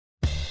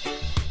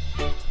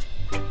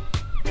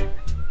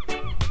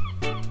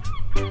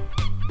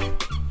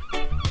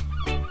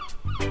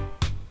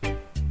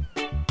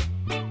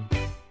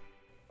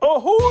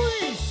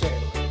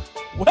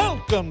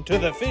Welcome to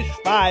the Fish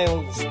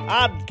Files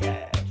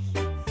podcast.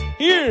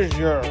 Here's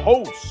your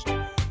host,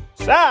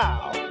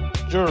 Sal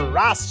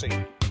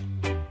Gerasi.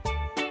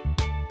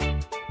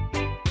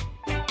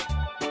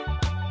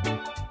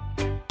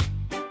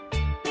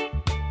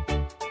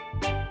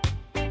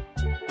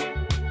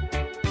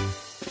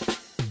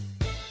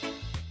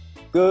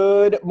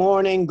 Good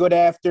morning, good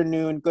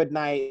afternoon, good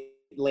night,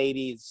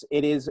 ladies.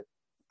 It is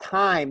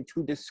time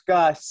to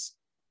discuss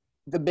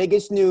the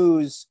biggest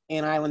news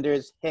in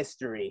Islanders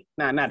history.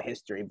 Not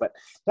history, but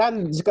time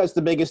to discuss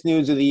the biggest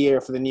news of the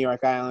year for the New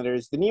York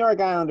Islanders. The New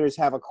York Islanders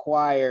have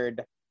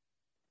acquired.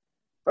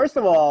 First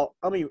of all,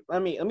 let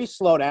me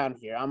slow down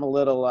here. I'm a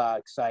little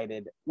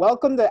excited.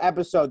 Welcome to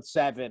episode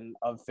 7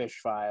 of Fish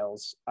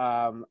Files.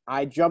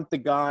 I jumped the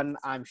gun.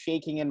 I'm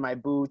shaking in my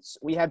boots.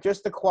 We have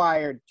just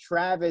acquired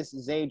Travis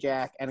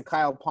Zajac and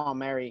Kyle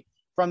Palmieri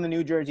from the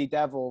New Jersey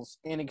Devils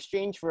in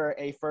exchange for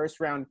a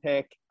first-round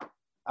pick,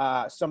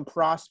 some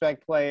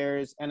prospect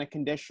players, and a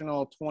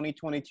conditional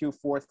 2022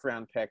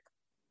 fourth-round pick.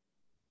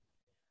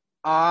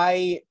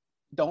 I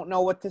don't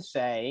know what to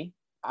say.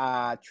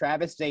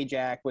 Travis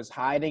Zajac was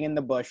hiding in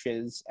the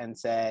bushes and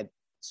said,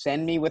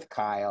 "Send me with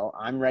Kyle.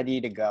 I'm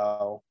ready to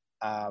go."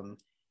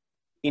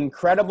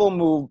 Incredible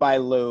move by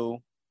Lou.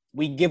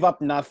 We give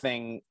up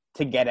nothing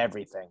to get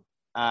everything.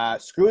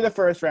 Screw the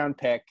first-round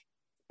pick.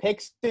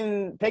 Picks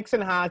in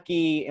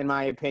hockey, in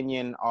my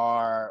opinion,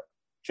 are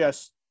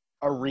just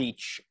a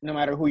reach, no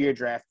matter who you're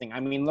drafting. I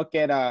mean, look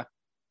at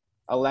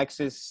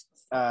Alexis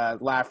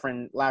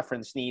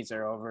Lafreniere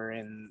Sneezer over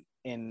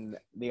in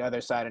the other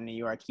side of New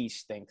York. He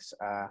stinks.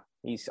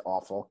 He's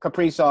awful.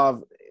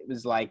 Kaprizov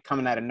was like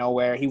coming out of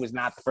nowhere. He was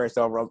not the first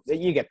overall.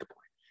 You get the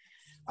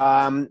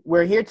point.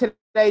 We're here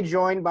today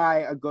joined by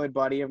a good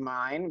buddy of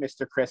mine,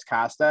 Mr. Chris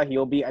Costa.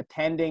 He'll be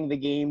attending the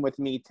game with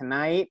me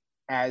tonight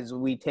as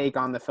we take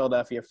on the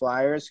Philadelphia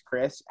Flyers.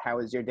 Chris, how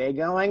is your day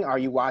going? Are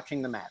you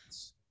watching the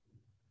Mets?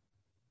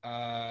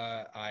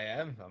 I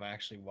am. I'm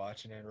actually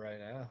watching it right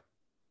now.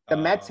 The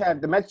Mets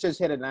just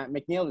hit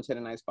McNeil just hit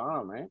a nice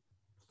bomb, right?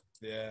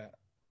 Yeah.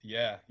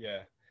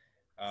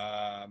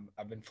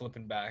 I've been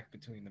flipping back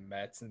between the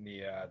Mets and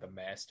the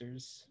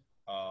Masters.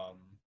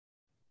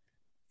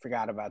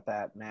 Forgot about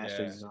that.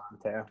 Masters is on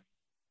too.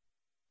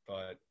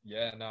 But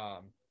yeah, no,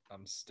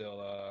 I'm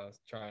still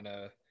trying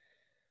to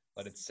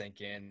let it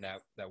sink in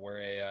that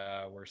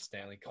we're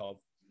Stanley Cup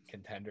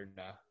contender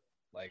now.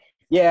 Like,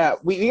 yeah,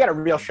 we got a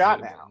real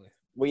shot now.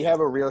 We have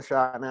a real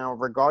shot now,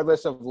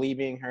 regardless of Lee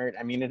being hurt.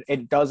 I mean,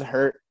 it does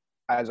hurt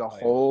as a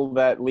whole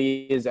that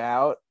Lee is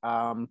out.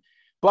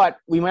 But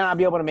we might not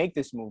be able to make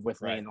this move with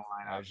Lee in the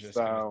lineup. I was just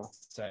going to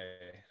say,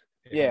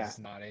 if he's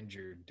not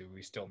injured, do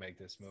we still make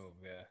this move?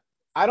 Yeah.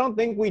 I don't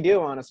think we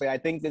do, honestly. I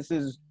think this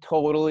is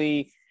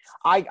totally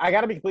 – I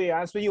got to be completely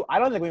honest with you. I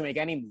don't think we make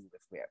any move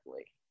if we have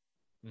Lee.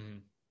 Mm-hmm.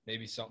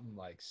 Maybe something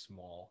like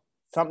small.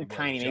 Something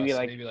maybe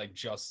tiny. Maybe like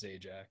just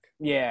Zajac.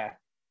 Yeah.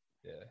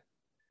 Yeah.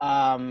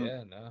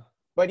 No.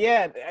 But,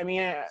 yeah, I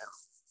mean,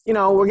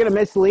 we're going to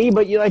miss Lee,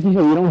 but you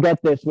don't get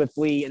this with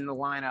Lee in the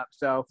lineup.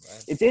 So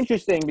It's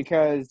interesting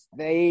because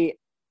they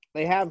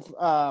have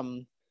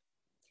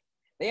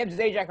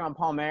Zajac on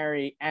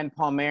Palmieri and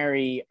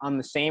Palmieri on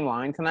the same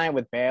line tonight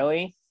with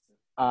Bailey.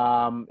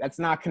 That's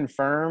not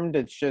confirmed.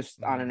 It's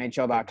just on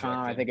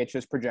NHL.com. I think it's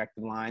just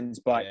projected lines.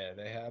 But yeah,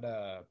 they had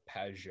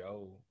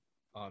Pajot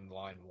on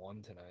line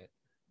 1 tonight.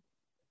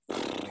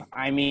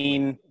 I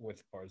mean,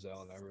 with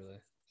Barzal and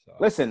everything. So.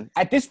 Listen,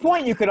 at this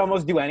point, you could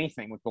almost do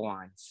anything with the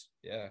lines.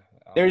 Yeah.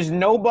 There's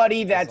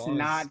nobody that's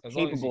not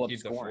capable of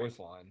scoring. The fourth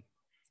line.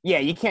 Yeah,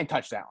 you can't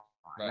touch that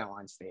line. Right. That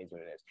line stays what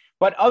it is.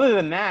 But other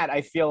than that,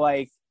 I feel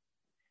like,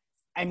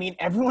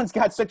 everyone's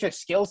got such a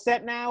skill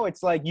set now.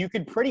 It's like you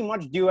could pretty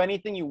much do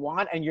anything you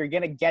want, and you're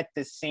going to get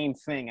the same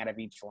thing out of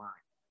each line.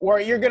 Or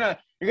you're gonna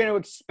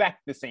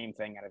expect the same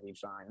thing out of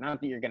each line.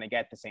 Not that you're going to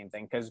get the same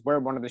thing, because we're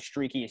one of the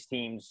streakiest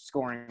teams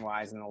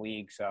scoring-wise in the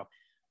league. So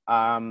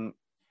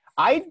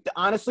I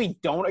honestly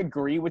don't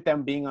agree with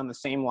them being on the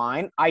same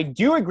line. I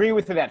do agree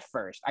with it at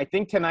first. I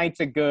think tonight's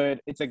a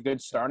good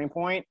starting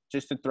point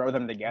just to throw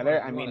them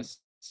together. You want to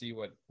see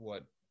what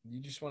you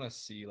just want to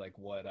see, like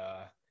what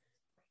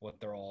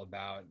they're all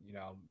about.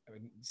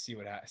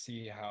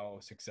 See how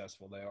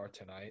successful they are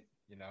tonight.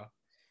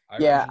 I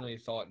originally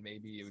thought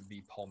maybe it would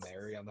be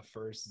Palmieri on the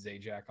first,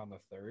 Zajac on the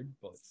third,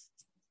 but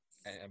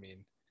I mean,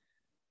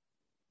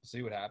 we'll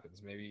see what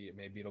happens. Maybe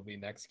it'll be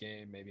next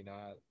game, maybe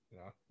not.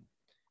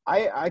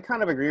 I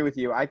kind of agree with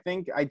you. I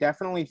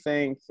definitely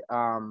think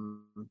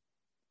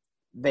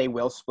they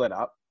will split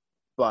up,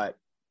 but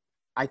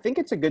I think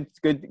it's a good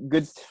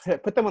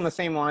put them on the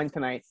same line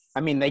tonight.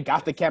 I mean, they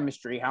got the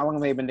chemistry. How long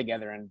have they been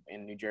together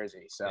in New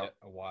Jersey? So yeah,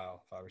 a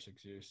while, 5 or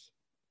 6 years.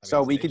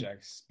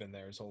 Zajak's been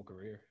there his whole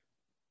career.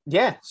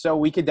 Yeah, so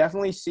we could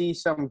definitely see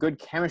some good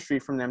chemistry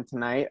from them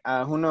tonight.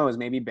 Who knows?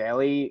 Maybe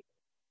Bailey,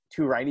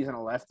 2 righties and a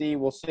lefty.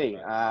 We'll see.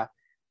 Right.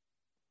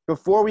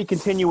 Before we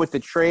continue with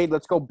the trade,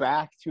 let's go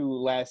back to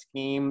last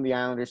game. The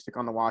Islanders took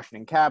on the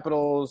Washington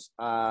Capitals.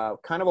 The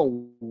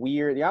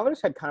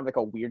Islanders had kind of like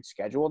a weird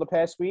schedule the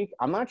past week.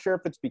 I'm not sure if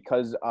it's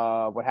because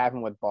of what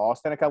happened with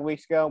Boston a couple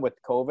weeks ago with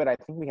COVID. I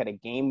think we had a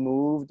game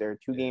moved or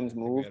two games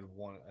moved.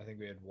 I think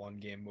we had one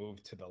game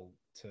moved to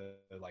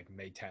like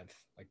May 10th,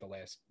 like the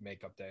last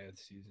makeup day of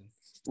the season.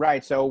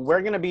 Right. So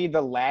we're going to be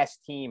the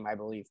last team, I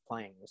believe,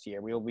 playing this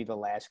year. We will be the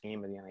last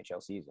game of the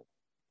NHL season.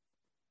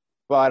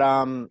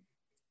 But,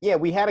 yeah,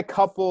 we had a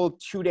couple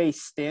 2-day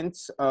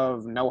stints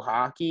of no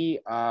hockey.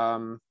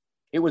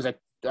 It was a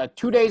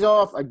 2 days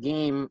off, a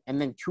game,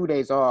 and then 2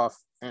 days off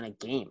and a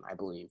game, I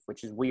believe,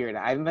 which is weird.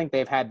 I don't think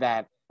they've had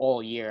that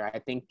all year. I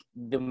think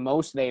the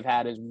most they've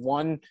had is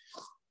one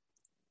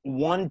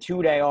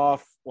 2-day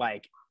off,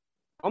 like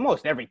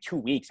almost every 2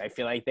 weeks. I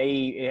feel like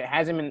it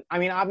hasn't been. I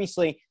mean,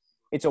 obviously,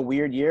 it's a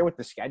weird year with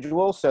the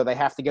schedule, so they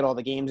have to get all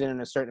the games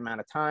in a certain amount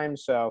of time.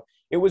 So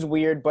it was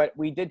weird, but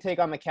we did take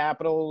on the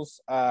Capitals.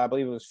 I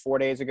believe it was 4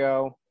 days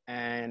ago,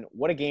 and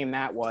what a game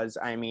that was.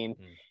 I mean,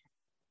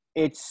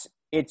 it's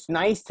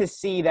nice to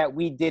see that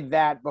we did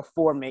that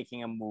before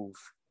making a move,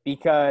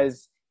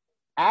 because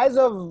as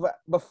of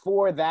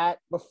before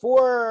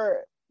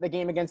the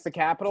game against the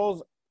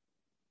Capitals,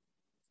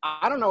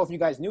 I don't know if you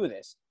guys knew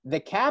this. The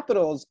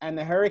Capitals and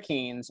the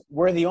Hurricanes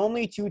were the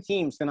only two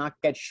teams to not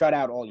get shut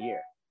out all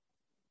year.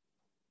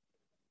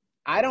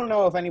 I don't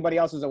know if anybody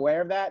else is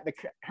aware of that. The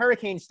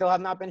Hurricanes still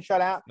have not been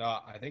shut out. No,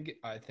 I think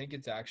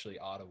it's actually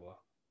Ottawa.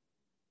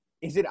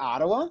 Is it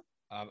Ottawa?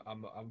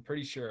 I'm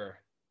pretty sure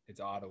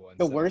it's Ottawa.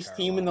 The worst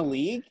team in the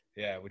league?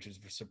 Yeah, which is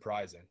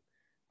surprising.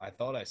 I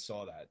thought I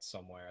saw that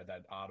somewhere,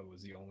 that Ottawa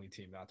was the only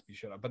team not to be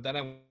shut out. But then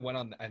I went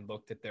on and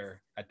looked at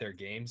their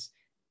games,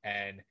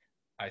 and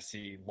I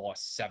see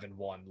lost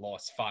 7-1,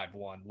 lost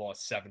 5-1,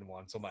 lost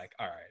 7-1. So I'm like,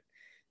 all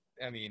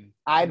right. I mean,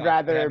 I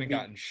haven't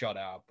gotten shut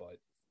out, but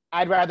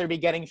I'd rather be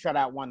getting shut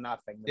out 1-0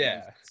 than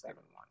 7-1.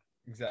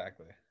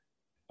 Exactly.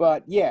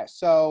 But yeah,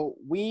 so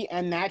we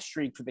end that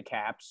streak for the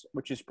Caps,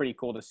 which is pretty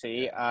cool to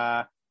see.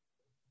 I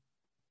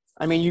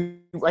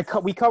mean,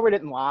 we covered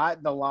it in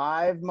the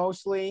live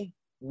mostly.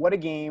 What a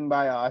game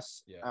by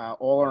us,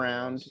 all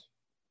around.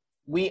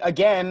 We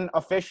again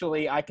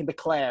officially, I can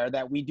declare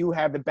that we do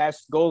have the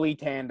best goalie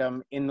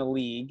tandem in the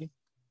league.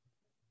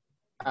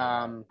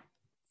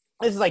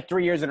 This is like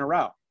 3 years in a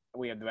row.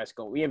 We have the best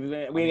goal. We have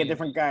a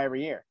different guy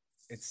every year.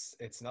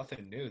 It's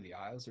nothing new. The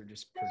Isles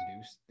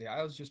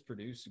just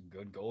produce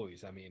good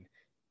goalies. I mean,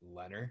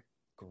 Leonard,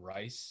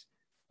 Greiss,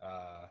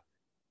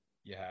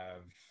 you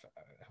have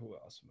who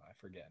else am I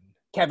forgetting?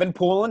 Kevin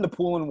Poulin, the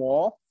Poulin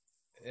Wall.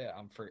 Yeah,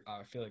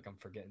 I feel like I'm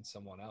forgetting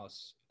someone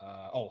else.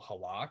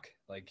 Halak.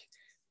 Like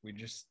we're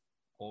just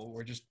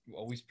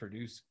always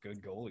produce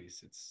good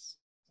goalies.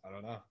 I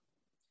don't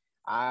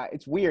know.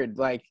 It's weird.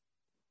 Like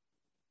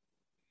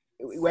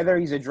whether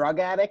he's a drug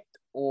addict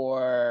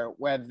or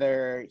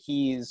whether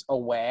he's a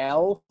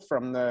whale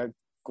from the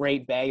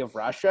Great Bay of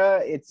Russia,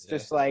 it's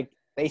just like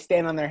they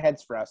stand on their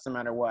heads for us no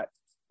matter what.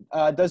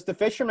 Does the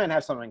fisherman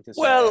have something to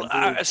say?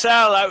 Well,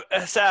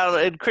 Sal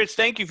and Chris,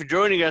 thank you for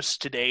joining us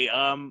today.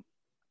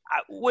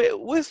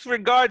 With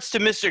regards to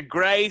Mr.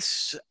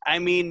 Greiss, I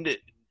mean,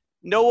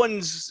 no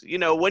one's,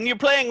 when you're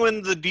playing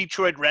with the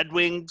Detroit Red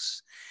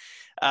Wings,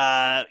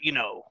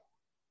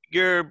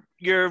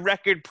 your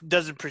record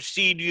doesn't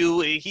precede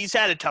you. He's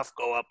had a tough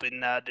go up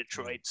in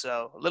Detroit.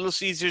 So Little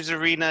Caesars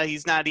Arena,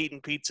 he's not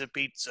eating pizza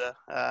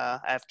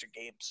after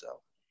games. So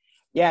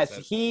yes,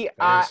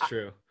 that is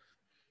true.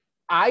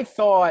 I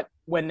thought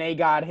when they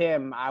got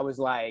him, I was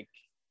like,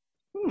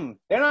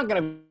 they're not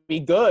gonna be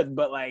good,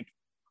 but like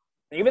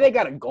maybe they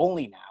got a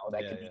goalie now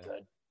that could be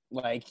good.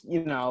 Like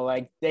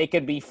like they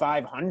could be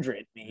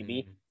 500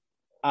 maybe.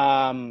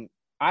 Mm-hmm.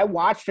 I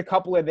watched a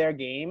couple of their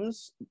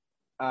games.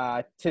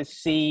 To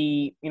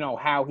see,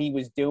 how he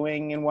was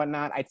doing and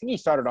whatnot. I think he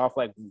started off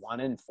like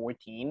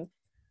 1-14.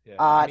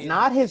 Yeah,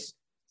 not his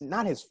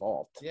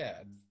fault. Yeah,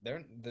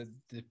 the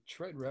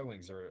Detroit Red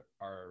Wings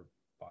are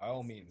by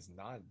all means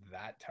not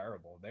that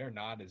terrible. They're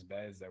not as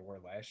bad as they were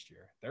last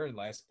year. They're in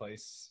last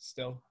place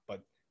still,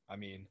 but I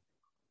mean,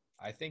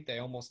 I think they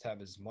almost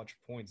have as much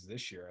points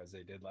this year as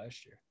they did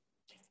last year.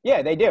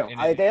 Yeah, they do.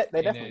 They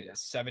definitely do.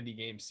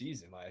 70-game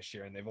season last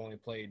year, and they've only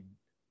played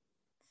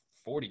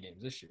 40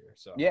 games this year.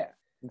 So yeah.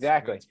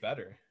 Exactly. It's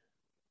better.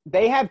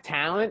 They have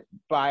talent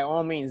by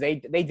all means. They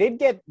did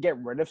get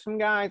rid of some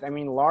guys. I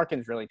mean,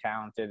 Larkin's really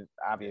talented.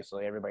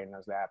 Obviously, everybody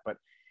knows that. But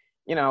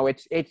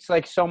it's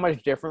like so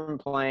much different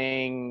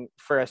playing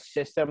for a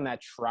system that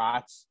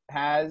Trotz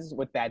has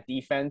with that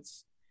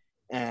defense,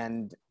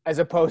 and as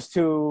opposed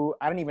to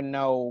I don't even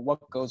know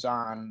what goes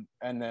on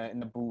in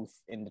the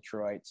booth in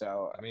Detroit.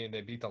 So I mean,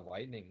 they beat the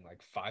Lightning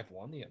like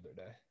 5-1 the other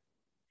day.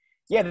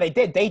 Yeah, they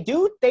did.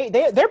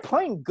 They're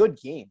playing good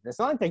games. It's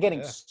not like they're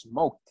getting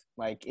smoked.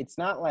 Like it's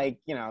not like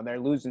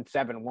they're losing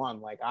 7-1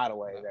 like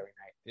Ottawa is every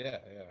night. Yeah,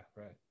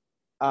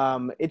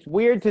 right. It's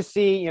weird to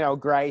see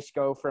Greiss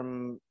go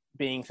from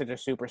being such a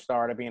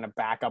superstar to being a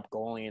backup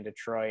goalie in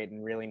Detroit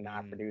and really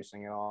not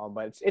producing at all.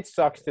 But it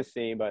sucks to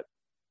see. But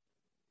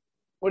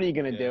What are you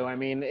gonna do? I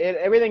mean,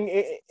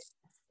 it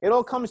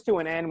all comes to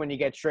an end when you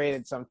get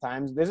traded.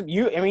 Sometimes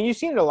you've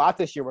seen it a lot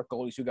this year with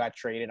goalies who got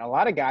traded. A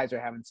lot of guys are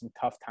having some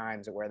tough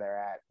times at where they're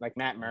at. Like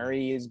Matt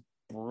Murray is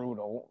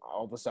brutal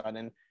all of a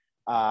sudden.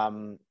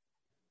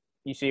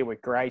 You see it with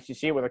Greiss. You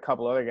see it with a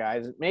couple other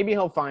guys. Maybe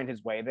he'll find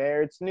his way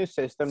there. It's a new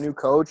system, new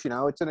coach.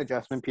 It's an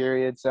adjustment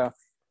period, so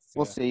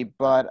we'll see.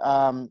 But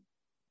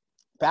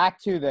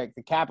back to the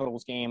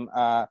Capitals game.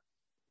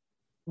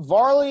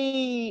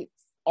 Arguably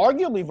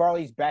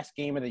Varley's best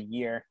game of the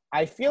year.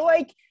 I feel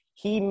like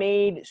he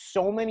made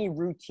so many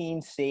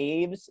routine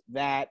saves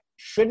that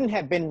shouldn't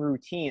have been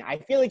routine. I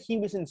feel like he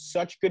was in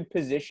such good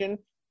position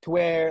to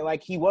where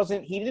like he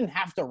didn't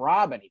have to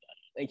rob anybody.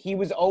 Like he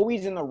was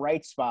always in the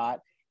right spot.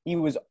 He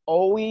was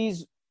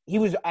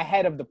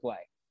ahead of the play.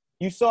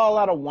 You saw a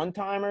lot of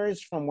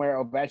one-timers from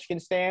where Ovechkin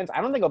stands.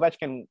 I don't think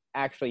Ovechkin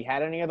actually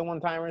had any of the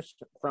one-timers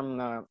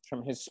from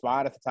his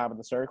spot at the top of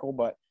the circle,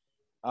 but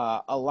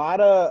a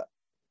lot of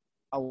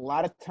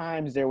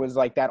times there was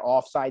like that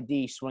offside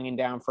D swinging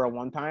down for a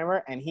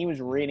one-timer, and he was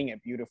reading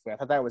it beautifully. I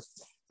thought that was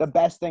the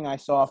best thing I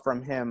saw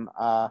from him.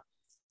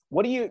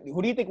 Who do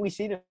you think we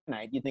see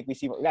tonight? You think we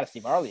got to see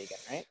Varley again,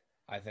 right?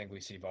 I think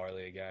we see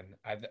Varley again.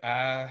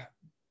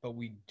 But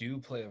we do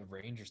play the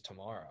Rangers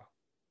tomorrow.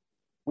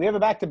 We have a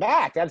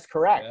back-to-back. That's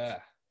correct. Yeah.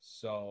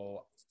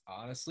 So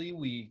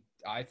honestly,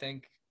 I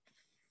think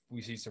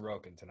we see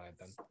Sorokin tonight.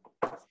 Then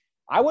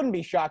I wouldn't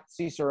be shocked to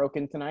see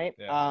Sorokin tonight.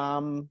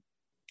 Yeah.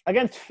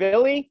 Against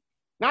Philly.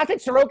 Not that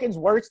Sorokin's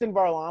worse than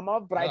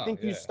Varlamov, but I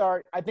think you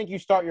start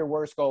your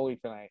worst goalie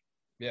tonight.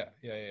 Yeah,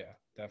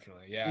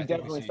 definitely. Yeah, I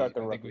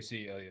think we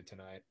see Ilya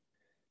tonight.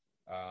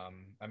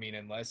 I mean,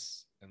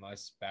 unless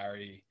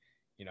Barry,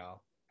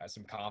 has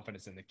some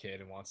confidence in the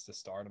kid and wants to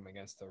start him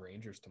against the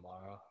Rangers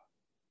tomorrow.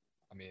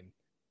 I mean,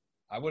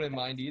 I wouldn't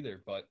mind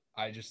either, but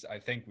I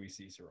think we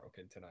see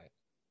Sorokin tonight.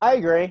 I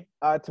agree.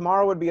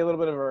 Tomorrow would be a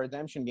little bit of a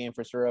redemption game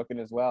for Sorokin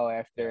as well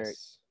after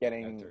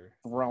getting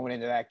thrown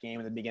into that game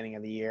at the beginning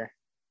of the year.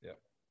 Yep.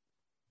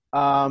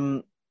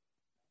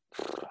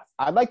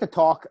 I'd like to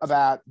talk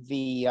about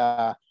the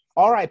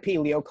RIP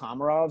Leo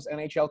Komarov's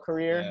NHL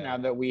career now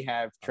that we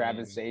have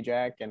Travis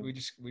Zajac, and we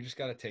just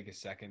got to take a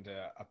second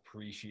to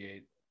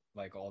appreciate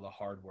like all the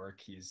hard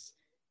work he's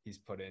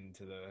put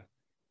into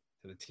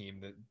the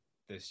team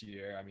this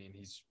year. I mean,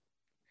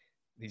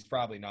 he's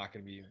probably not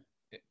going to be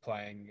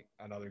playing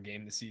another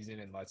game this season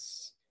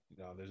unless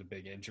there's a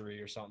big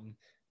injury or something.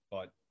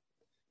 But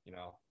the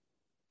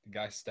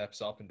guy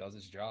steps up and does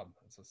his job.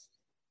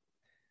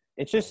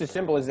 It's just as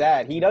simple as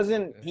that. He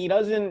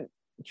doesn't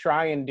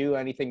try and do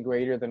anything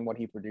greater than what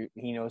he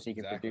knows he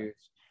can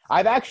produce.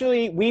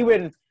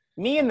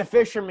 Me and the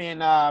Fisherman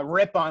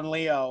rip on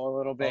Leo a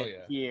little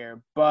bit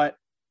here, but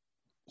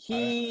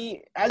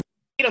as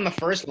on the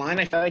first line,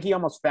 I feel like he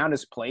almost found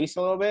his place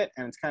a little bit,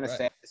 and it's kind of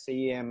sad to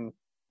see him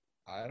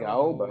I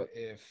don't know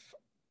if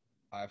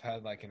I've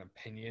had like an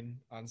opinion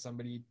on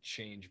somebody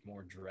change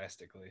more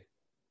drastically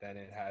than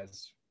it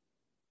has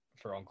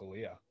for Uncle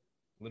Leo.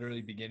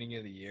 Literally beginning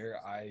of the year,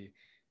 I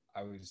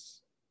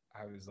was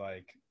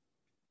like,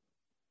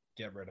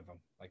 get rid of him.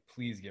 Like,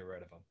 please get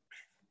rid of him.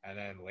 And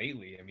then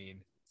lately, I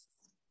mean,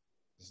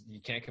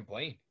 you can't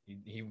complain.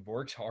 He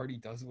works hard. He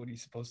does what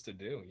he's supposed to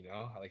do.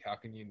 Like how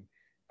can you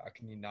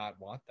not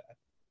want that?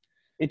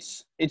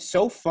 It's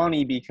so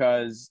funny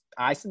because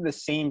I said the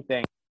same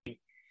thing.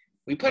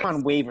 We put him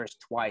on waivers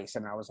twice,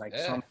 and I was like, I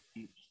think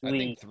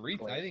even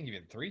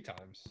three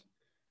times.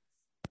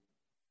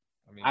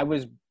 I mean, I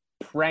was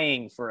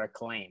praying for a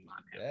claim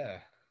on him. Yeah,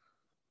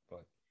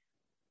 but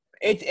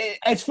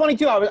it's funny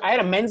too. I had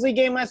a men's league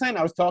game last night, and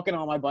I was talking to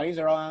all my buddies,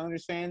 they're all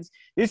Islanders fans.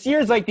 This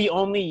year's like the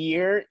only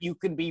year you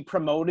could be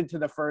promoted to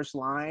the first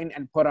line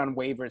and put on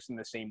waivers in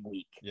the same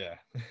week. Yeah.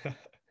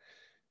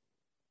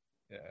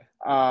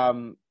 Yeah.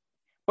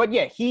 But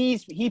yeah, he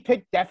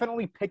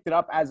definitely picked it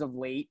up as of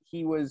late.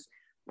 He was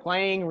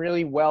playing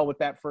really well with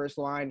that first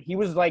line. He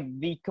was like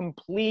the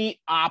complete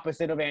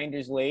opposite of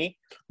Anders Lee,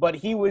 but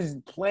he was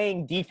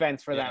playing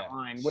defense for that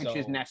line, which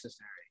is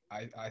necessary.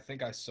 I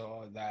think I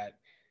saw that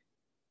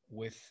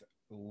with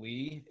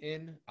Lee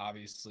in,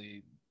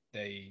 obviously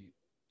they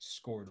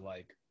scored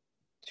like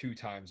 2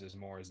 times as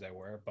more as they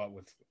were, but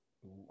with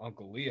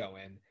Uncle Leo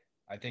in,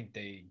 I think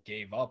they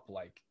gave up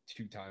like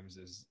 2 times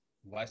as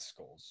less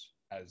goals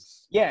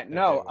as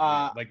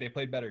like they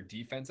played better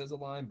defense as a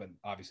line, but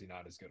obviously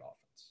not as good offense.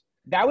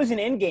 That was an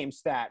in-game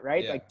stat,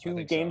 right? Yeah, like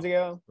 2 games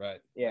ago. Right.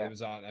 Yeah. It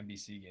was on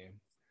NBC game.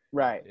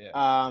 Right.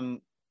 Yeah.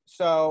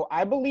 So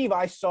I believe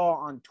I saw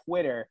on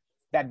Twitter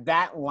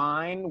that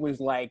line was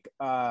like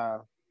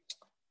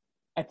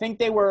I think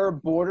they were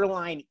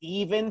borderline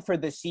even for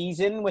the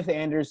season with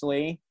Anders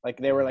Lee. Like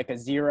they were like a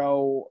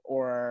 0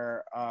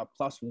 or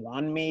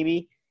 +1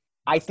 maybe.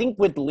 I think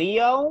with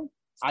Leo,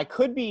 I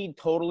could be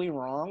totally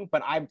wrong,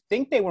 but I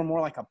think they were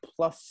more like a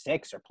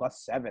 +6 or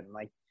 +7.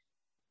 Like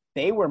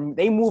they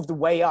moved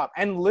way up,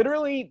 and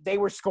literally they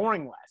were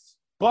scoring less.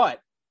 But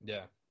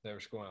yeah, they were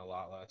scoring a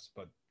lot less,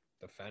 but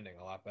defending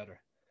a lot better.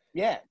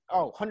 Yeah.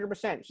 Oh,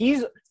 100%.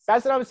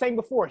 That's what I was saying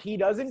before. He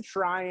doesn't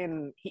try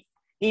and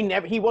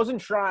He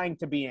wasn't trying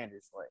to be Andrew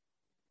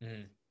Slade.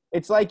 Mm-hmm.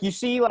 It's like you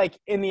see, like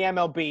in the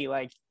MLB,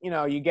 like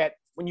you get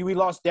we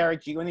lost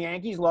Derek Jeter, when the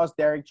Yankees lost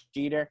Derek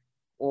Jeter,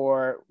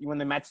 or when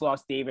the Mets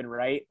lost David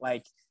Wright,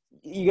 like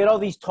you get all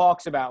these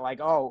talks about like,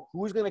 oh,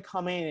 who's gonna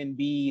come in and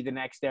be the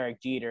next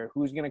Derek Jeter?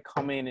 Who's gonna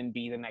come in and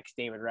be the next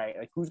David Wright?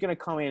 Like who's gonna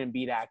come in and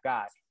be that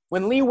guy?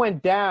 When Lee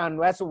went down,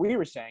 that's what we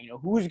were saying.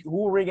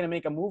 Who are we gonna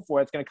make a move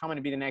for? It's gonna come in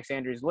and be the next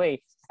Andrew Slade,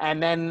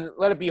 and then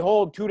let it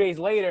behold, 2 days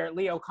later,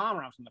 Leo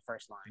Komarov's in the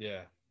first line.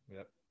 Yeah.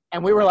 Yep.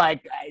 And we were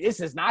like,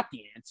 this is not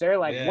the answer.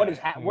 Like, Yeah,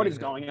 what is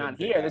going on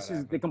here? This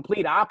is the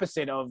complete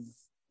opposite of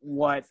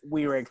what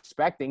we were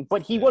expecting.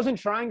 But he wasn't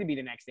trying to be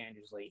the next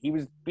Andrew Slade. He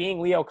was being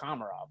Leo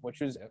Komarov,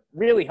 which was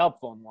really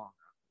helpful in the long run.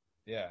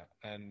 Yeah,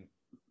 and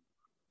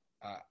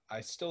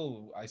I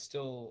still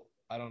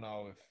I don't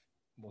know if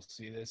we'll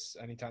see this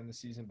anytime this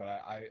season, but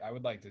I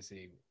would like to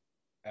see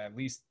at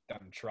least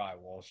them try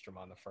Wahlstrom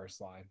on the first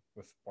line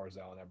with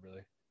Barzal and Eberle.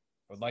 I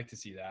would like to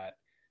see that.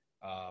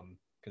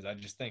 Because I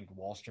just think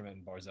Wahlstrom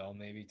and Barzal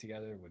maybe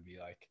together would be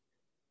like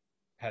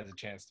has a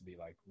chance to be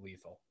like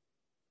lethal.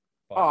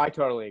 But I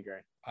totally agree.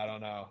 I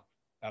don't know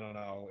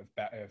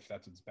if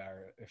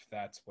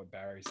that's what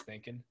Barry's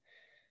thinking.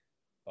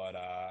 But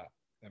I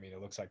mean,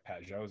 it looks like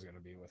Pajot is going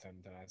to be with him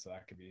tonight, so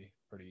that could be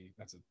pretty.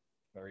 That's a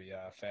very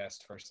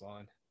fast first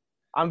line.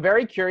 I'm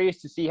very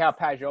curious to see how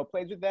Pajot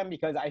plays with them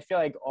because I feel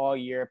like all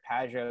year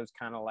Pajot's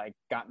kind of like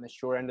gotten the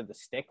short end of the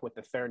stick with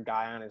the third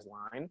guy on his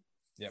line.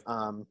 Yep.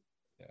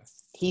 Yeah.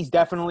 He's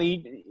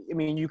definitely – I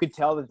mean, you could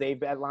tell that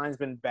that line's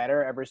been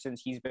better ever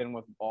since he's been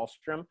with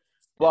Wahlstrom.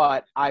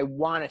 But I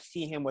want to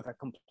see him with a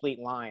complete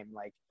line.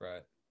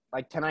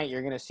 Like tonight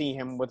you're going to see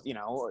him with,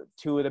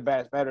 two of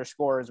the better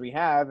scorers we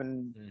have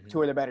and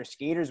two of the better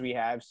skaters we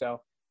have.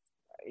 So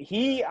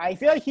I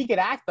feel like he could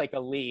act like a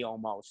Lee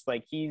almost.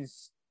 Like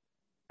he's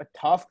a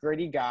tough,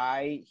 gritty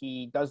guy.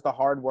 He does the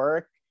hard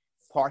work,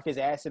 park his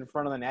ass in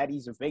front of the net.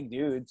 He's a big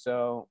dude.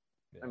 So –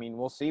 I mean,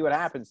 we'll see what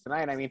happens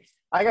tonight. I mean,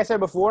 like I said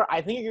before, I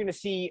think you're going to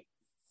see,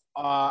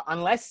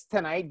 unless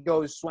tonight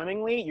goes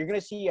swimmingly, you're going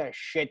to see a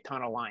shit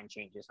ton of line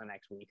changes the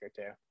next week or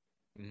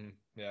two. Mm-hmm.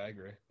 Yeah, I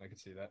agree. I can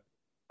see that.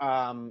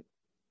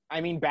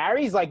 I mean,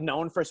 Barry's like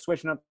known for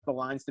switching up the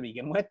lines to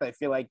begin with. I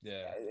feel like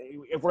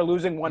if we're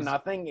losing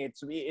 1-0,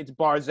 it's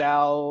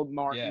Barzal,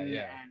 Martin.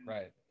 Yeah,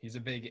 right. He's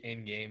a big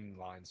in-game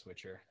line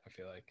switcher, I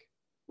feel like.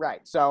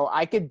 Right. So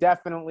I could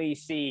definitely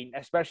see,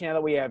 especially now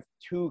that we have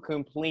two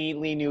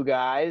completely new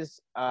guys,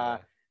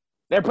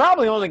 they're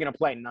probably only going to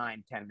play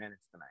 9-10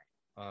 minutes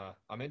tonight.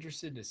 I'm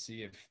interested to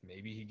see if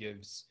maybe he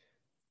gives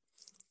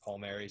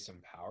Palmieri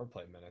some power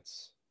play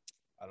minutes.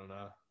 I don't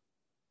know.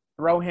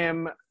 Throw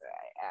him.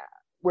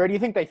 Where do you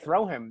think they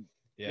throw him?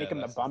 Yeah, make him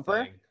the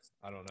bumper?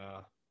 I don't know.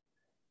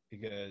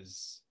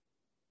 Because,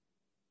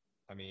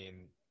 I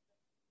mean,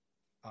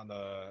 on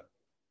the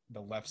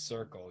left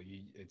circle,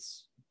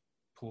 it's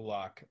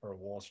Pulock or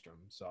Wahlstrom,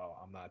 so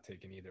I'm not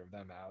taking either of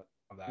them out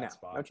of that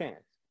spot. No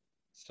chance.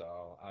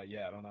 So, I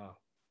don't know.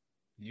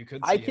 You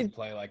could see him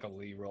play like a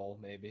Lee role,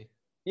 maybe.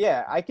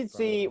 Yeah, I could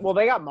see – well,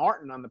 they got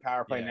Martin on the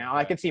power play now.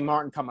 Right. I could see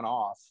Martin coming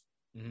off.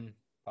 Mm-hmm.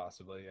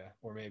 Possibly, yeah.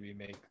 Or maybe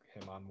make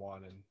him on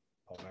one and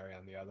Palmieri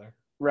on the other.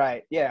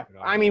 Right, yeah.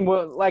 I mean,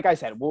 like I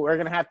said, we're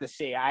going to have to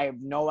see. I have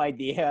no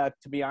idea,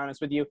 to be honest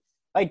with you.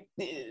 Like –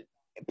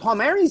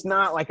 Palmieri's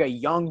not like a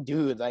young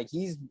dude. Like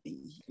he's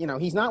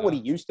not what he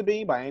used to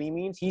be by any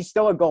means. He's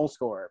still a goal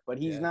scorer, but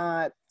he's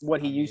not what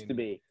he used to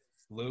be.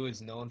 Lou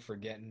is known for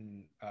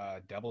getting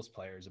Devils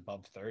players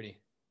above 30.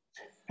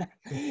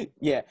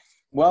 Yeah.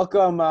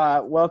 Welcome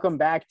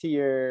back to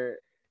your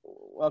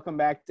Welcome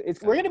back.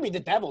 We're going to be the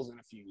Devils in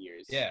a few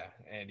years. Yeah.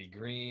 Andy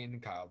Green,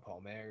 Kyle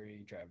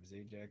Palmieri, Travis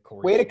Zajac,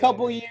 Corey Wait a Schneider.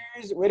 couple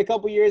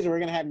years, and we're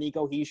going to have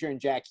Nico Hischier and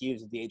Jack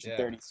Hughes at the age of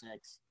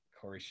 36.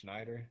 Corey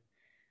Schneider.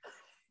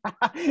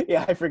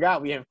 Yeah, I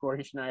forgot we have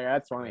Corey Schneider.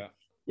 That's funny.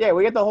 Yeah,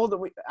 we get the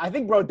whole – I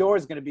think Brodeur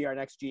is going to be our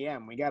next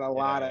GM. We got a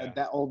lot of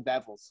old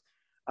Devils.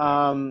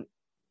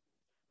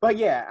 But,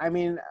 yeah, I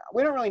mean,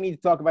 we don't really need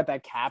to talk about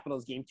that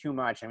Capitals game too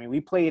much. I mean, we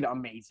played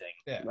amazing,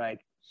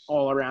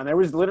 all around. There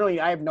was literally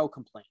 – I have no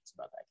complaints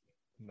about that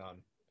game.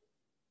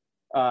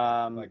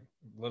 None.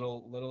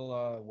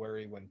 Little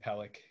worry when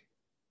Pelech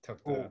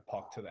took the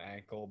puck to the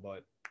ankle,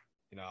 but,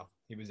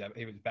 he was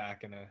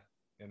back in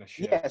a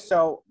shift. Yeah,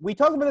 so we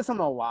talked about this on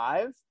the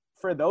live.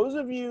 For those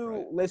of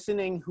you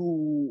listening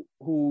who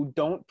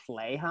don't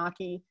play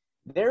hockey,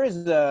 there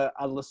is a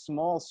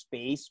small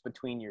space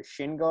between your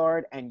shin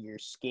guard and your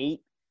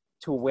skate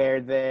to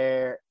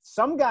where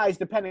some guys,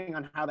 depending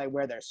on how they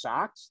wear their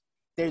socks,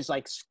 there's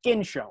like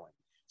skin showing.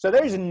 So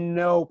there's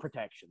no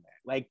protection there,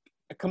 like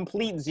a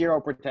complete zero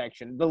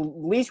protection. The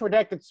least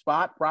protected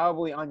spot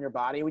probably on your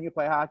body when you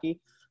play hockey.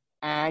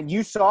 And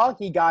you saw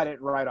he got it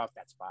right off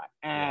that spot.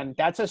 And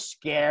that's a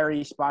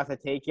scary spot to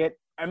take it.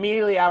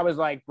 Immediately I was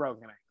like,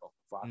 broken ankle.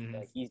 Fuck,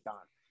 he's done.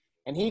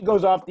 And he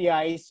goes off the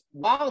ice.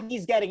 While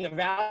he's getting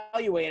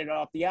evaluated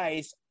off the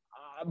ice,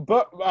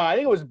 I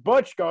think it was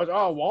Butch goes,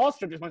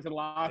 Wallstrom just went to the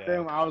locker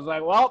room. I was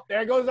like, well,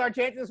 there goes our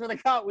chances for the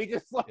cup. We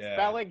just lost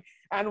Pelech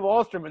and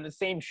Wallstrom in the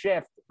same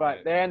shift, but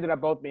Yeah. they ended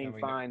up both being And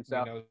fine.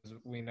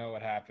 we know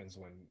what happens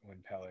when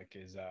Pellick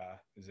is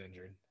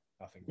injured.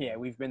 Nothing. Yeah, good.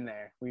 we've been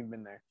there.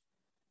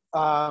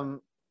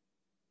 To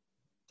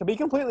be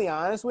completely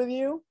honest with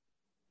you,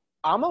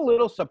 I'm a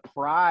little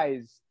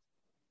surprised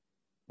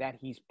that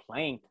he's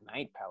playing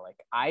tonight, Pellick.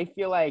 I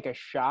feel like a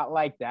shot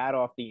like that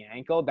off the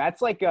ankle,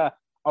 that's like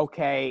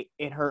okay,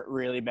 it hurt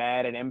really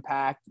bad at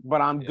impact,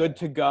 but I'm good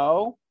to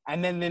go.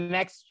 And then the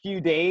next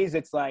few days,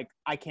 it's like,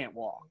 I can't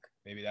walk.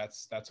 Maybe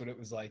that's what it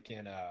was like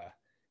in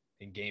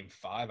Game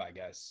 5, I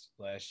guess,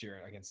 last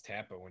year against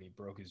Tampa when he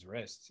broke his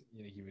wrist.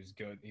 You know, he was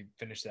good. He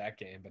finished that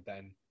game, but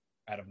then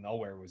out of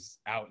nowhere was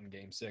out in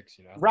Game 6.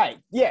 You know. Right.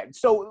 Yeah.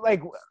 So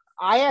like,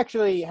 I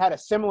actually had a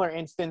similar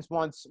instance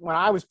once when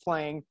I was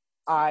playing.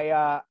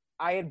 I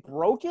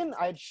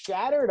had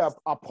shattered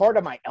a part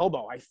of my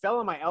elbow. I fell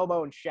on my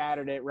elbow and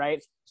shattered it,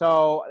 right?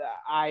 So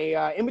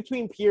in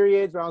between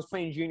periods when I was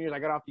playing juniors, I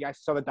got off the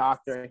ice, saw the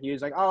doctor. He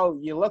was like, oh,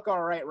 you look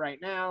all right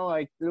now.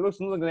 Like, there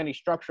doesn't look like any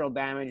structural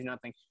damage,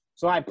 nothing.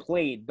 So I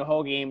played the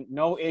whole game,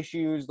 no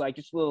issues, like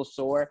just a little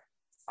sore.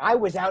 I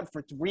was out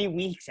for 3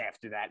 weeks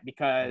after that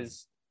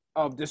because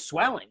of the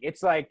swelling.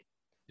 It's like,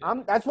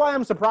 that's why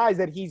I'm surprised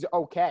that he's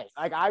okay.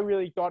 Like, I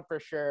really thought for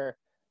sure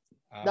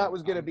that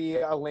was going to be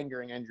a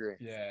lingering injury.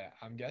 Yeah,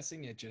 I'm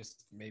guessing it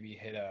just maybe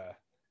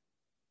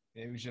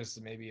it was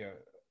just maybe a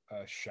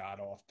shot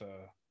off the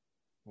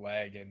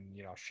leg and,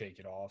 you know, shake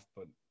it off.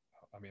 But,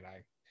 I mean,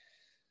 I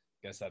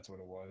guess that's what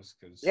it was.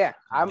 Cause, yeah,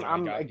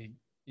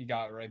 he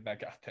got right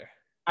back out there.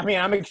 I mean,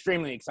 I'm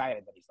extremely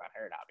excited that he's not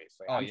hurt,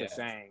 obviously. Oh, I'm just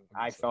saying,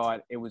 I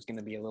thought it was going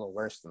to be a little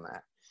worse than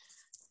that.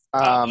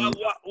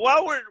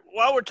 While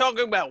we're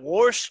talking about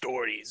war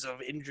stories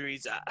of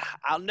injuries,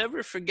 I'll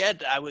never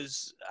forget. I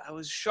was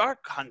shark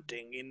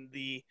hunting in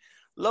the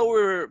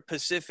lower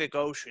Pacific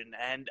Ocean,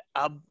 and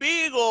a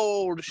big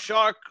old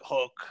shark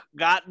hook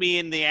got me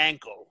in the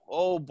ankle.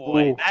 Oh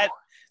boy,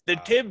 the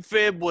tib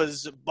fib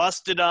was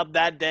busted up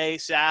that day,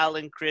 Sal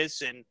and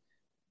Chris, and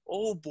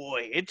oh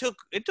boy, it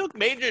took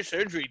major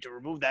surgery to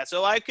remove that.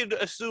 So I could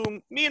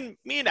assume me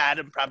and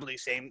Adam probably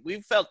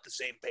we felt the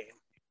same pain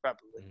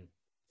probably. Mm-hmm.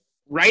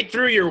 Right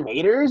through your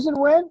waders and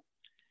when?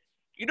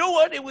 You know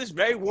what? It was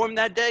very warm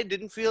that day.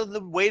 Didn't feel the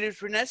waders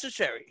were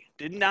necessary.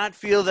 Did not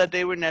feel that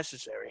they were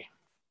necessary.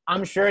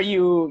 I'm sure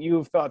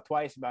you've thought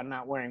twice about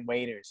not wearing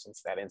waders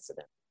since that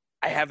incident.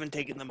 I haven't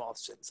taken them off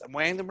since. I'm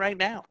wearing them right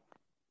now.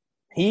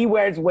 He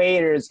wears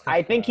waders.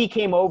 I think he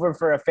came over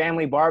for a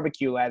family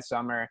barbecue last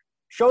summer.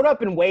 Showed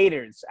up in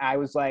waders. I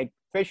was like,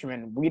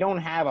 fisherman, we don't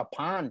have a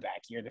pond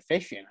back here to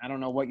fish in. I don't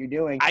know what you're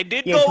doing. I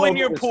did go in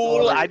your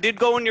pool. I did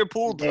go in your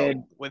pool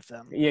with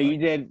them. Yeah, you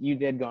did. You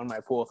did go in my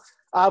pool.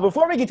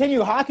 Before we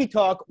continue hockey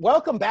talk,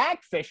 welcome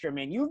back,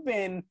 fisherman. You've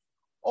been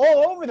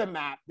all over the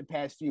map the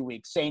past few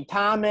weeks. St.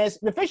 Thomas.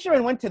 The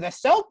fisherman went to the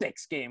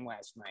Celtics game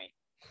last night.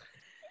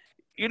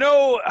 You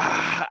know,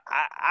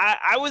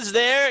 I was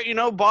there, you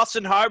know,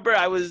 Boston Harbor.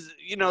 I was,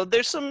 you know,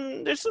 there's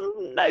some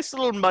nice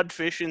little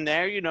mudfish in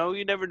there. You know,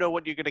 you never know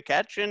what you're going to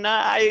catch. And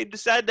I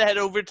decided to head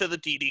over to the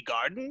TD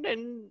Garden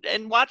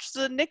and watch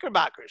the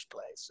Knickerbockers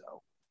play.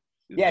 So,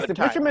 yes, the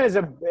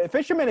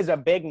fisherman is a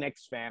big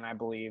Knicks fan, I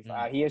believe.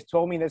 He has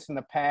told me this in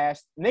the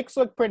past. Knicks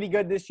look pretty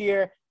good this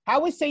year.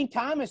 How was St.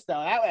 Thomas,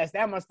 though?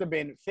 That must have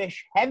been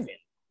fish heaven.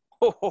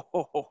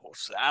 Oh,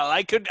 Sal,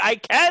 I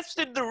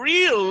casted the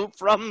reel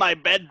from my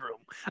bedroom.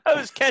 I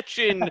was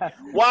catching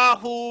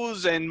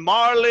wahoos and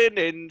marlin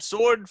and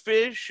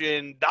swordfish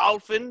and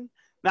dolphin.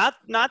 Not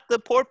the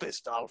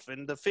porpoise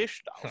dolphin, the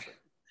fish dolphin.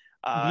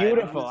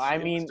 Beautiful.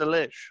 It was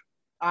delish.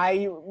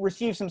 I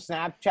received some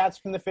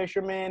Snapchats from the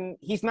fisherman.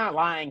 He's not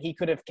lying. He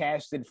could have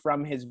casted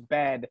from his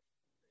bed.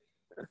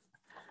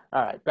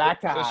 All right,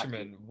 back to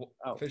fisherman.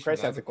 Chris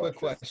Fisherman, has a quick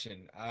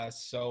question.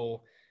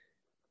 So,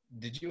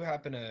 did you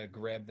happen to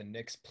grab the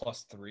Knicks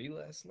 +3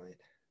 last night?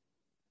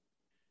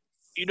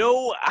 You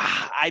know,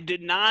 I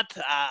did not.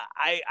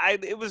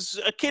 It was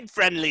a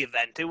kid-friendly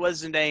event. It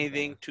wasn't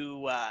anything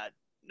to.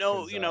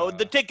 No, you know,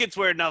 the tickets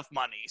were enough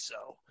money,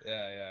 so.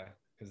 Yeah.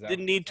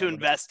 Didn't need to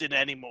invest in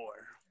any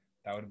more.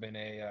 That would have been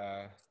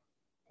a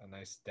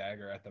nice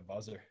dagger at the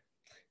buzzer.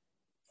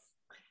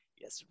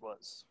 Yes, it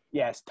was.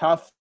 Yes,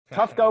 tough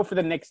go for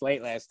the Knicks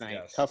late last night.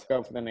 Yes. Tough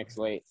go for the Knicks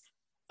late.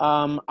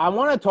 I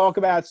want to talk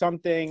about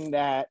something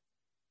that,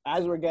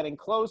 as we're getting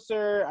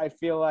closer, I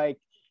feel like,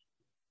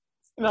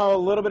 you know, a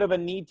little bit of a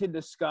need to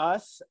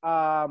discuss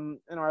in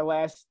our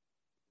last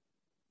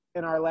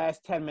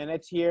 10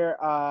 minutes here.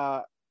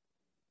 I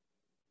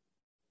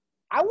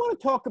want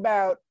to talk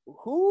about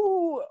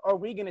who are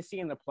we going to see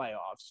in the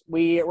playoffs.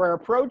 We're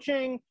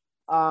approaching.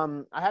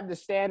 I have the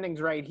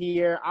standings right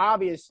here.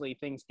 Obviously,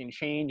 things can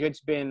change.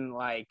 It's been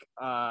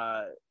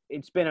a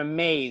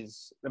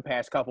maze the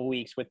past couple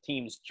weeks with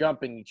teams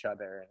jumping each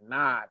other and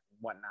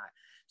whatnot.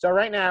 So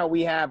right now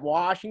we have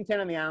Washington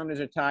and the Islanders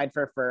are tied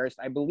for first.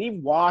 I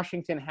believe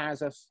Washington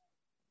has us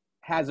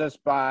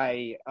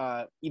by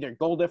either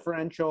goal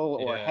differential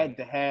or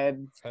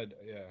head-to-head.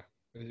 Yeah.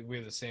 We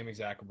have the same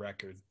exact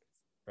record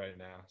right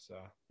now. So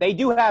they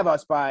do have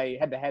us by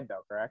head-to-head,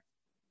 though, correct?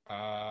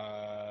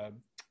 I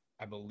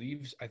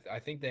believe I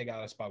think they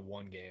got us by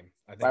one game.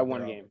 I think By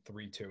one they're game.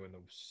 3-2 in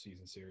the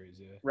season series.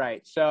 Yeah.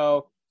 Right.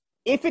 So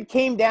if it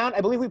came down,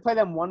 I believe we play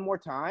them one more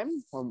time.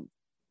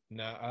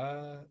 No.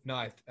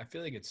 I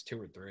feel like it's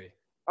 2 or 3.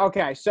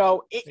 Okay.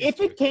 So think if it's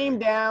 2 or it came 3.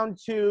 down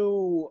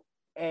to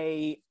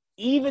a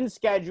even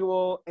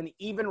schedule, an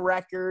even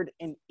record,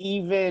 an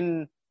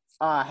even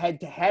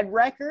head-to-head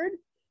record,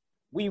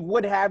 we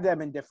would have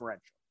them in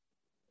differential.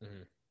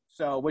 Mhm.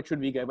 So, which would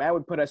be good. That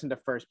would put us into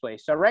first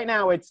place. So right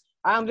now it's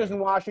Islanders and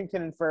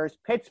Washington in first,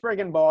 Pittsburgh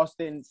and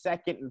Boston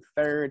second and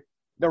third.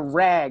 The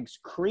Rags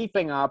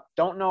creeping up.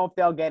 Don't know if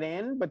they'll get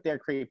in, but they're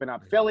creeping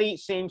up. Philly,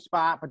 same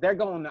spot, but they're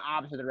going the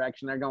opposite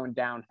direction. They're going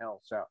downhill.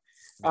 So,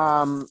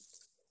 I'm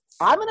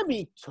going to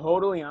be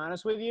totally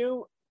honest with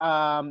you.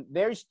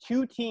 There's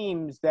two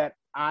teams that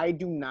I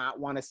do not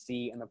want to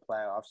see in the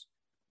playoffs.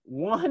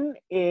 One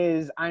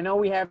is, I know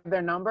we have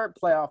their number,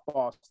 playoff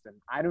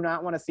Boston. I do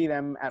not want to see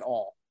them at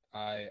all.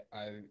 I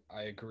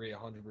agree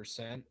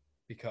 100%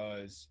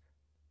 because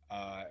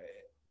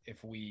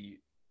if we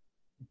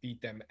beat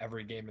them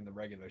every game in the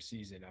regular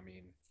season, I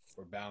mean,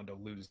 we're bound to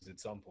lose at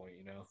some point,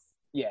 you know?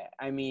 Yeah,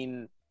 I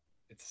mean,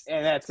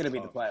 that's going to be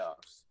the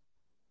playoffs.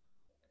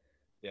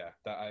 Yeah,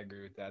 I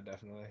agree with that,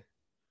 definitely.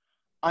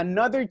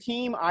 Another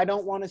team I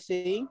don't want to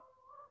see,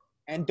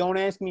 and don't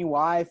ask me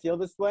why I feel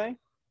this way,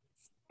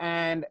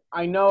 and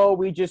I know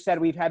we just said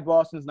we've had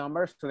Boston's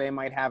number, so they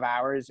might have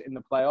ours in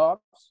the playoffs.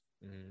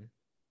 Mm-hmm.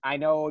 I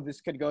know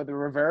this could go the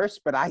reverse,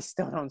 but I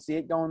still don't see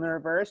it going the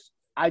reverse.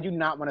 I do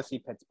not want to see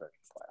Pittsburgh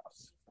in the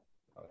playoffs.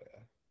 Oh,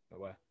 yeah. No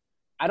way.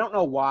 I don't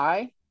know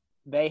why.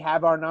 They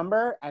have our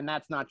number, and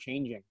that's not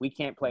changing. We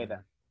can't play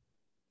them.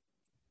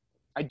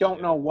 I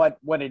don't know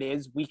what it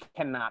is. We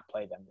cannot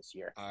play them this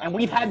year. And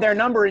we've had their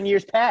number in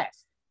years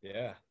past.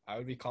 Yeah. I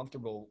would be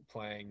comfortable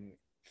playing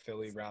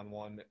Philly round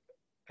 1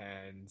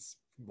 and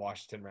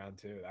Washington round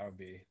 2.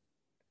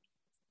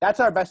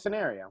 That's our best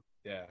scenario.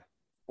 Yeah.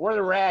 Or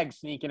the Rags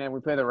sneaking in. We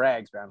play the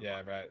Rags round 1.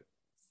 Yeah, right.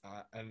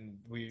 And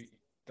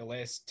the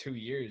last 2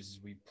 years,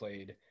 we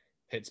played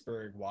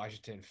Pittsburgh,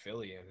 Washington,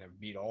 Philly, and have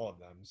beat all of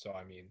them. So,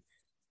 I mean,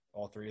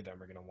 all 3 of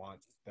them are going to want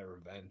their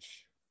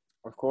revenge.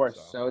 Of course.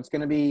 So it's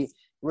going to be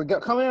 – we're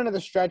coming into the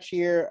stretch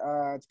here.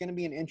 It's going to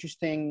be an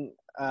interesting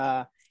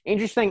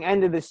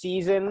end of the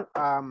season.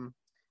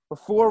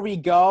 Before we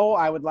go,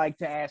 I would like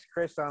to ask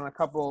Chris on a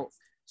couple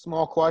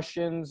small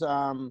questions.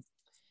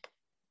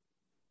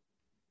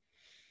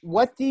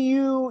 What do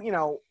you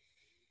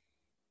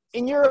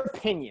in your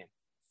opinion,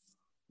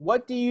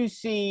 what do you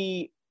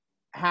see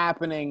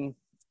happening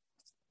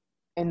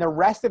in the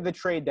rest of the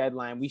trade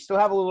deadline? We still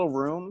have a little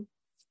room.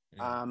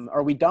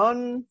 Are we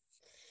done?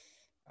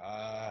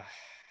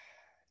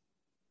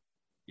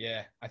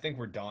 Yeah, I think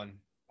we're done.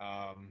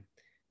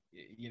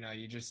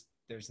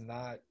 There's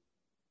not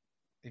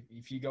 –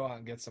 if you go out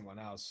and get someone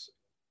else,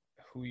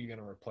 who are you going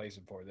to replace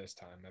him for this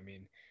time? I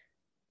mean,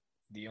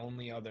 the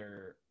only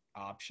other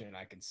option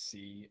I could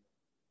see –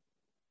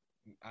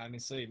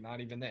 honestly, not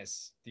even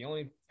this. The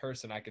only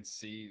person I could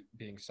see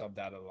being subbed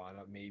out of the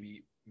lineup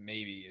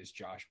maybe is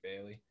Josh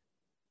Bailey.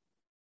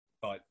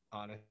 But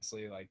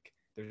honestly, like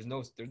there's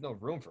no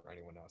room for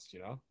anyone else,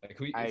 you know? Like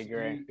I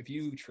agree. If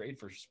you trade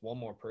for just one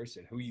more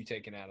person, who are you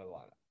taking out of the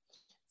lineup?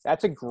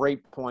 That's a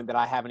great point that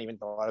I haven't even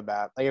thought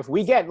about. Like if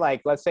we get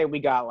let's say we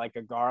got like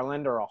a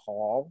Garland or a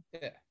Hall.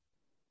 Yeah.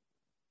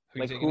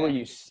 Who are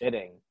you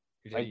sitting?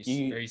 Are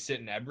you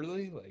sitting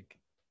Eberle? Like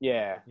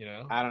yeah. You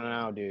know? I don't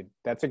know, dude.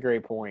 That's a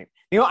great point.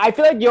 I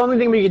feel like the only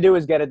thing we could do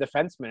is get a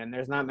defenseman, and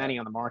there's not many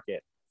on the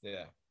market.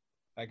 Yeah.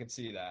 I could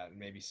see that and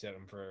maybe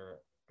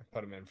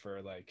put him in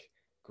for like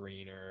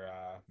Green or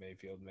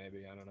Mayfield,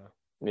 maybe. I don't know.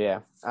 Yeah.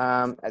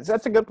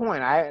 That's a good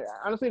point. I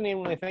honestly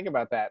didn't really think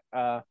about that.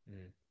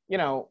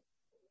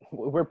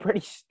 We're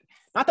pretty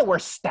 – not that we're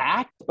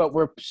stacked, but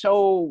we're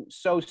so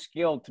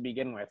skilled to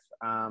begin with.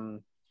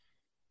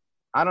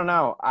 I don't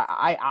know.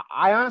 I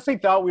honestly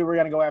thought we were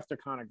going to go after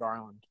Connor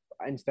Garland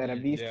instead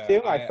of these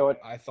two. I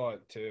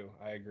thought too.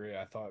 I agree.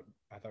 I thought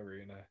we were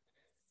gonna.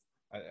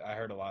 I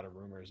heard a lot of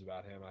rumors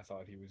about him. I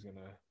thought he was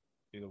gonna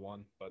be the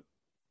one, but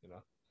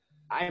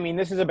I mean,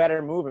 this is a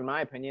better move in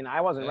my opinion.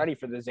 I wasn't ready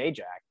for the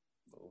Zajac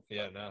move.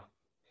 Yeah, no.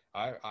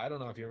 I don't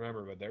know if you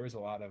remember, but there was a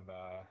lot of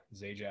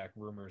Zajac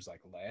rumors like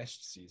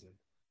last season,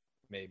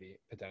 maybe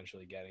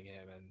potentially getting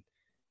him,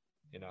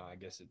 and I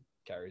guess it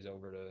carries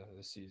over to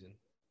this season.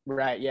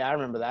 Right. Yeah, I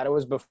remember that. It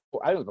was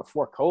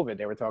before COVID.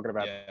 They were talking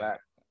about that.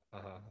 I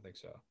think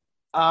so.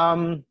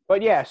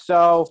 But yeah,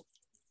 so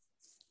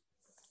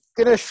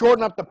gonna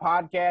shorten up the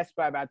podcast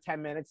by about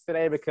 10 minutes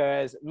today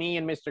because me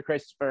and Mr.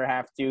 Christopher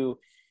have to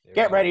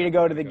get ready to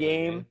go to the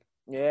game.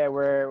 Yeah,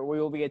 we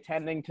will be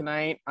attending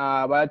tonight.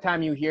 By the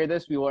time you hear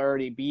this, we will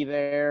already be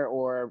there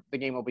or the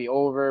game will be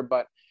over.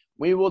 But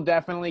we will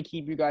definitely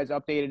keep you guys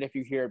updated if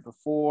you hear it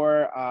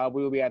before.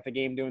 We will be at the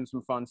game doing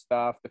some fun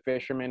stuff. The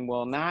Fisherman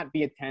will not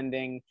be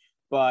attending,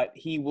 but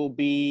he will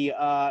be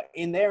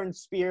in there in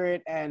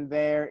spirit and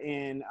there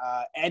in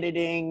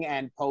editing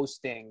and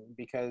posting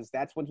because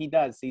that's what he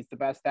does. He's the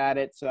best at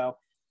it. So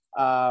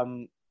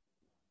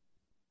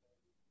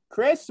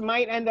Chris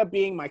might end up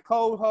being my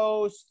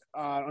co-host.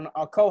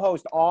 I'll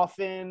co-host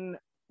often,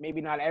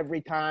 maybe not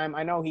every time.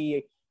 I know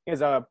he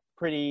has a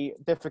pretty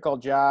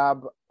difficult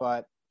job,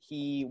 but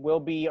he will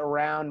be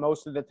around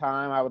most of the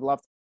time. I would love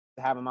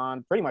to have him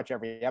on pretty much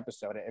every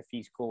episode if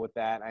he's cool with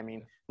that. I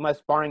mean,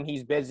 unless barring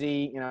he's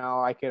busy,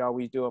 I could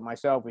always do it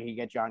myself. We could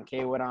get John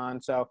Kaywood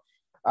on. So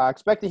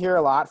expect to hear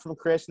a lot from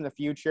Chris in the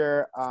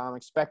future.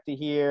 Expect to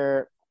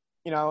hear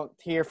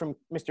from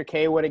Mr.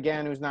 Kaywood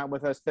again, who's not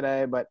with us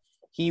today, but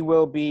he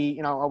will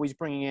be, always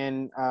bringing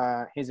in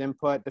his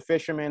input. The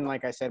Fisherman,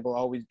 like I said, will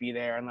always be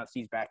there unless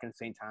he's back in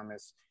St.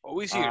 Thomas.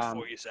 Always here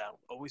for you, Sal.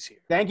 Always here.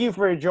 Thank you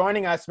for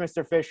joining us,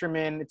 Mr.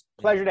 Fisherman. It's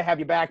a pleasure to have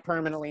you back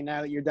permanently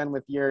now that you're done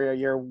with your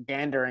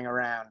gandering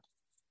around.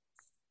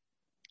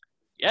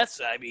 Yes,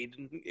 I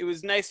mean, it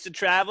was nice to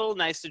travel,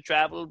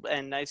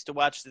 and nice to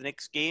watch the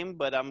Knicks game,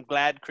 but I'm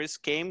glad Chris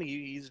came.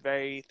 He's a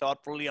very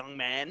thoughtful young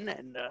man,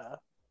 and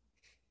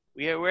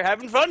we're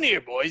having fun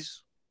here,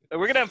 boys.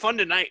 We're going to have fun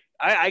tonight.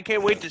 I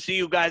can't wait to see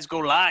you guys go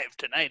live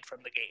tonight from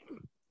the game.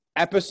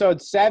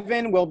 Episode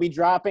 7 will be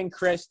dropping.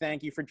 Chris,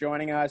 thank you for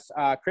joining us.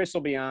 Chris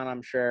will be on,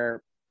 I'm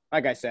sure,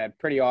 like I said,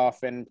 pretty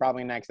often,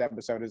 probably next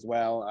episode as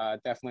well.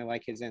 Definitely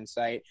like his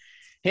insight.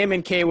 Him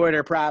and Kaywood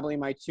are probably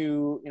my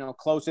two,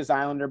 closest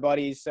Islander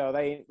buddies, so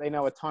they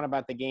know a ton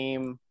about the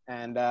game.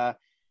 And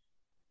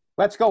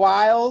let's go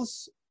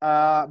Isles.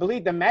 I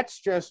believe the Mets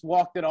just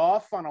walked it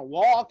off on a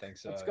walk. I think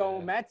so, Let's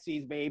go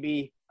Metsies,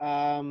 baby.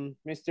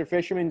 Mr.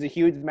 Fisherman's a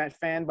huge Met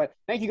fan, but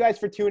thank you guys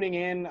for tuning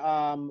in.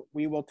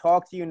 We will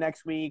talk to you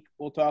next week.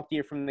 We'll talk to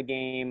you from the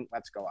game.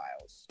 Let's go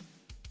Isles.